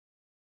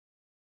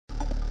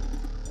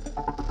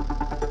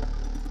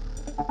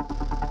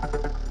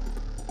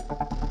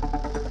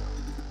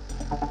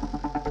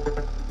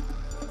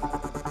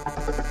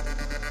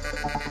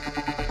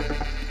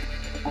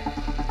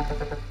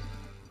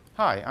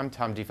Hi, I'm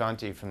Tom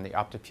Devanti from the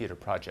OptIPuter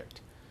project.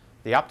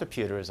 The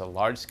OptIPuter is a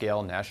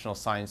large-scale National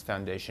Science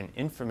Foundation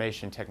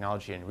information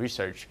technology and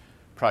research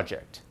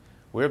project.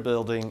 We're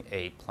building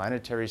a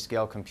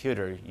planetary-scale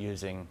computer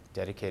using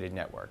dedicated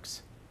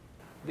networks.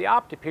 The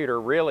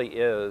OptIPuter really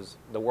is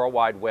the World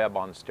Wide Web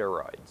on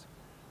steroids.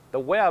 The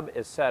web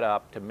is set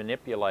up to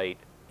manipulate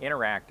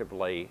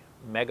interactively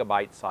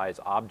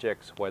megabyte-sized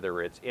objects,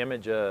 whether it's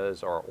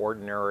images or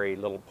ordinary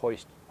little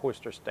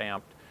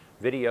poster-stamped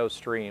video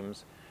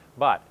streams.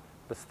 But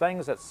the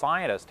things that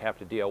scientists have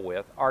to deal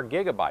with are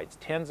gigabytes,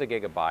 tens of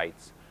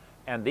gigabytes,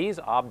 and these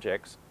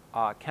objects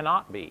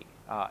cannot be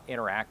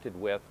interacted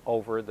with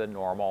over the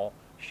normal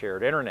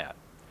shared internet.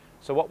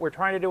 So what we're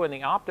trying to do in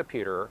the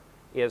OptIPuter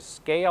is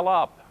scale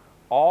up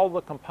all the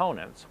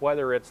components,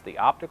 whether it's the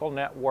optical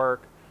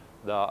network,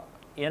 the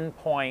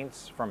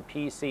endpoints from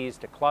PCs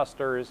to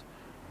clusters,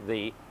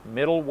 the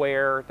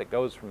middleware that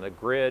goes from the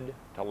grid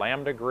to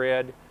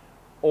LambdaGrid,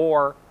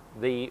 or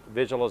the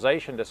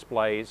visualization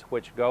displays,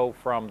 which go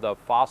from the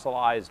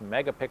fossilized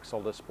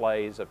megapixel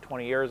displays of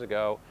 20 years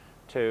ago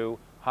to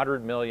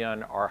 100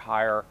 million or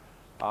higher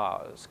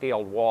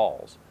scaled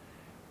walls.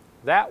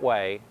 That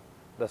way,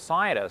 the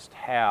scientists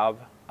have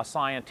a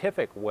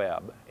scientific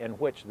web in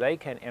which they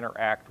can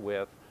interact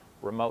with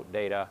remote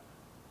data,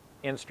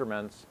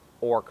 instruments,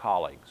 or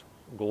colleagues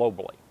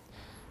globally.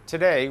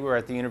 Today, we're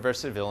at the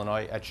University of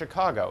Illinois at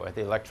Chicago at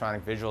the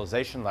Electronic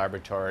Visualization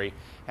Laboratory,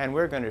 and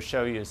we're going to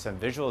show you some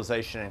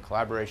visualization and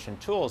collaboration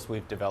tools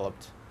we've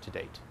developed to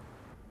date.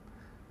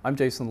 I'm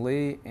Jason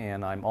Lee,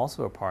 and I'm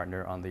also a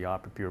partner on the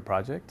OptIPuter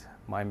project.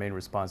 My main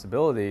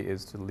responsibility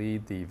is to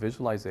lead the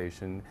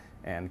visualization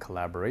and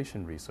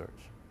collaboration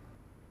research.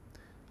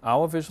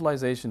 Our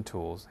visualization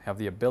tools have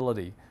the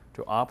ability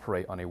to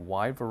operate on a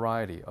wide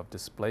variety of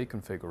display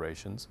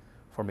configurations,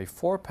 from a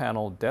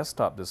 4-panel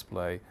desktop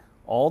display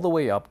all the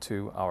way up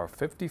to our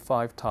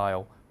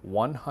 55-tile,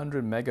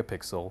 100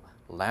 megapixel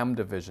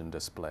Lambda Vision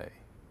display.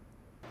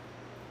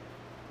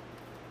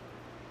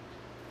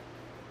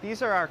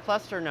 These are our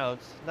cluster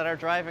nodes that are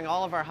driving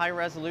all of our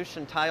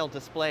high-resolution tile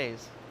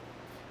displays.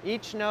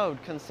 Each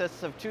node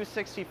consists of two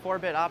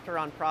 64-bit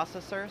Opteron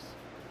processors,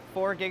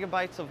 4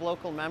 gigabytes of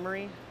local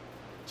memory,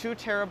 2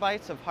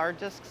 terabytes of hard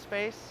disk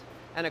space,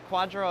 and a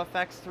Quadro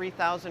FX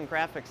 3000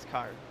 graphics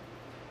card.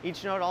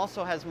 Each node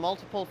also has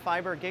multiple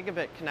fiber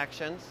gigabit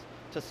connections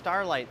to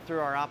Starlight through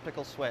our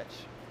optical switch.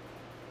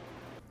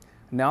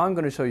 Now I'm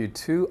going to show you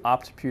two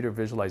OptIPuter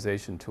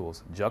visualization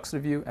tools, Juxta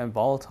View and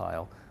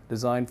Volatile,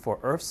 designed for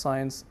earth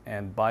science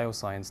and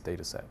bioscience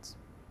datasets.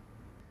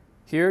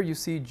 Here you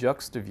see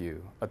Juxta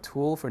View, a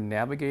tool for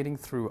navigating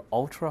through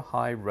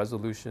ultra-high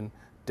resolution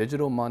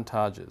digital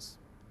montages.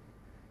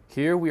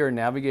 Here we are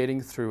navigating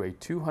through a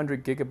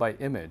 200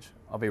 gigabyte image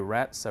of a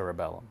rat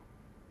cerebellum.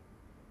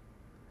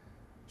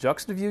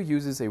 Juxta View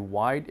uses a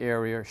wide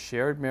area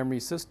shared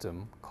memory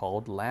system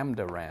called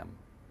Lambda RAM.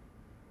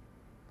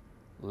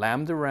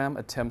 Lambda RAM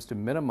attempts to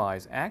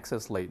minimize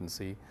access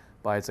latency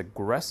by its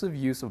aggressive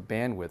use of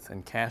bandwidth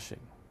and caching.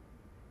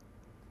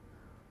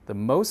 The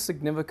most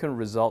significant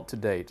result to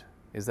date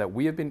is that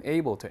we have been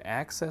able to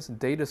access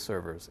data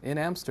servers in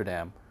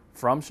Amsterdam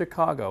from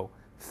Chicago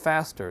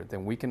faster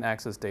than we can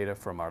access data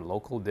from our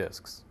local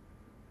disks.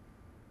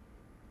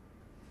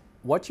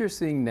 What you're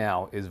seeing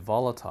now is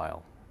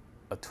Volatile,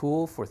 a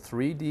tool for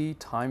 3D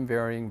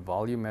time-varying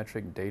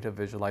volumetric data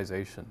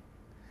visualization.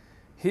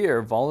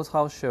 Here,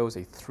 Volatile shows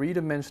a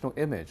three-dimensional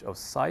image of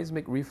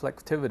seismic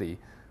reflectivity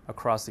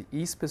across the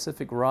East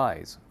Pacific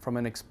Rise from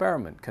an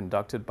experiment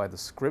conducted by the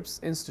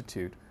Scripps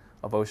Institute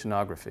of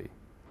Oceanography.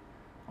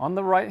 On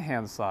the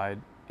right-hand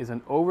side is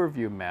an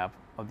overview map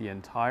of the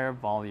entire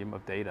volume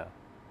of data.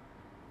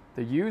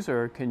 The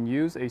user can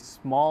use a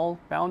small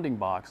bounding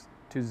box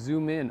to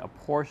zoom in a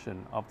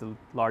portion of the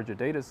larger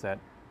data set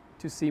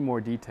to see more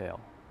detail.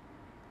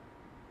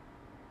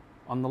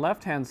 On the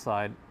left-hand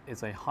side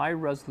is a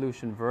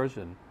high-resolution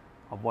version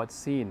of what's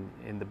seen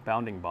in the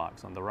bounding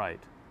box on the right.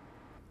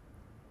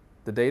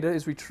 The data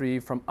is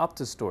retrieved from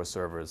OptiStore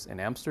servers in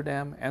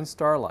Amsterdam and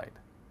Starlight.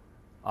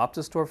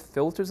 OptiStore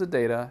filters the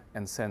data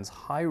and sends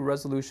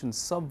high-resolution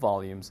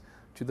subvolumes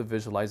to the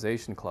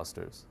visualization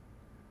clusters.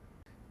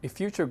 A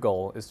future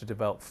goal is to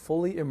develop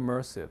fully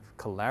immersive,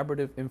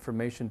 collaborative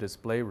information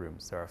display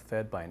rooms that are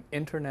fed by an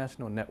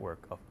international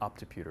network of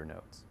OptIPuter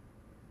nodes.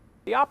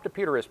 The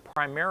OptIPuter is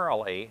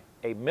primarily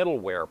a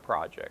middleware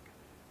project,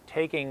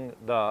 taking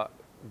the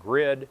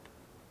grid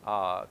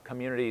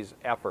community's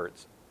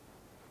efforts,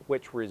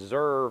 which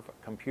reserve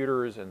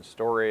computers and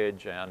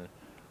storage and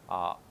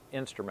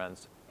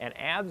instruments, and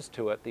adds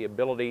to it the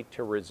ability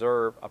to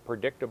reserve a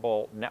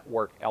predictable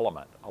network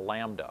element, a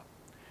lambda.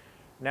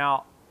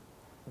 Now,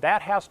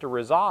 that has to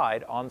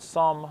reside on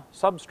some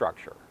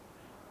substructure.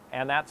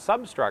 And that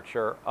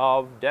substructure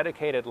of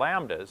dedicated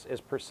lambdas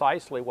is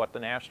precisely what the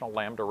National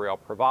Lambda Rail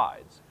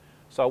provides.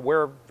 So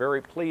we're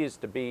very pleased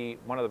to be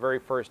one of the very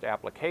first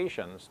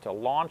applications to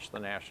launch the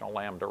National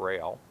Lambda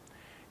Rail.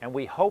 And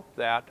we hope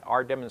that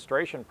our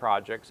demonstration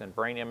projects in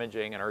brain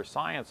imaging and earth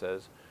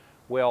sciences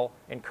will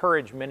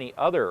encourage many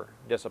other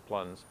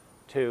disciplines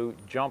to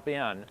jump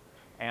in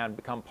and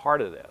become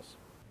part of this.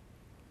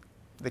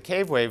 The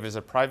Cave Wave is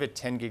a private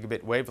 10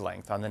 gigabit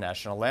wavelength on the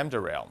National Lambda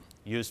Rail,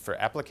 used for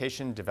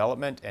application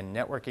development and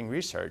networking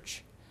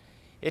research.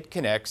 It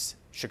connects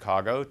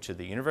Chicago to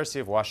the University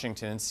of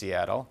Washington in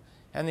Seattle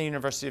and the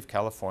University of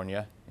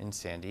California in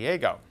San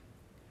Diego.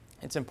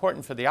 It's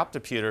important for the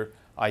OptIPuter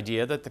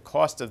idea that the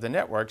cost of the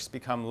networks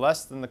become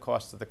less than the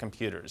cost of the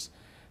computers,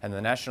 and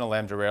the National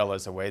Lambda Rail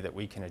is a way that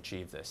we can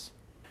achieve this.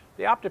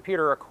 The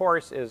OptIPuter, of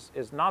course, is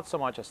not so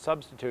much a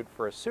substitute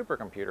for a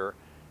supercomputer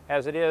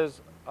as it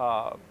is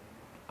a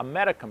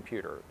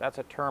metacomputer. That's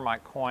a term I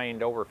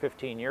coined over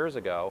 15 years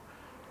ago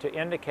to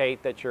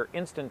indicate that you're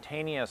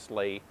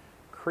instantaneously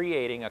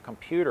creating a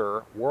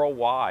computer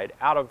worldwide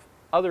out of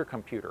other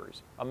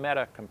computers, a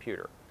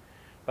metacomputer.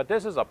 But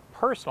this is a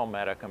personal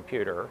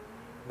metacomputer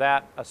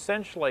that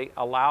essentially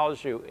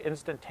allows you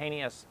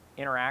instantaneous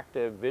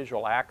interactive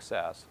visual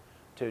access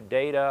to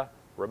data,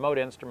 remote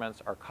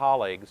instruments, or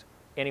colleagues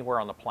anywhere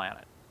on the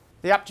planet.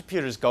 The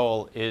OptIPuter's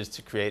goal is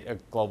to create a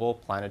global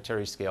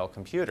planetary scale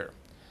computer.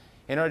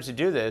 In order to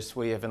do this,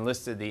 we have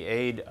enlisted the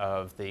aid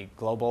of the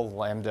Global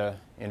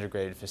Lambda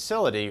Integrated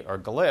Facility, or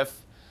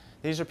GLIF.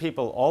 These are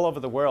people all over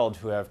the world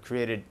who have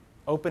created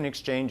open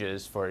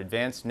exchanges for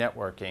advanced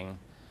networking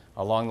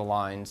along the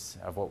lines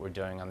of what we're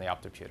doing on the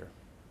OptIPuter.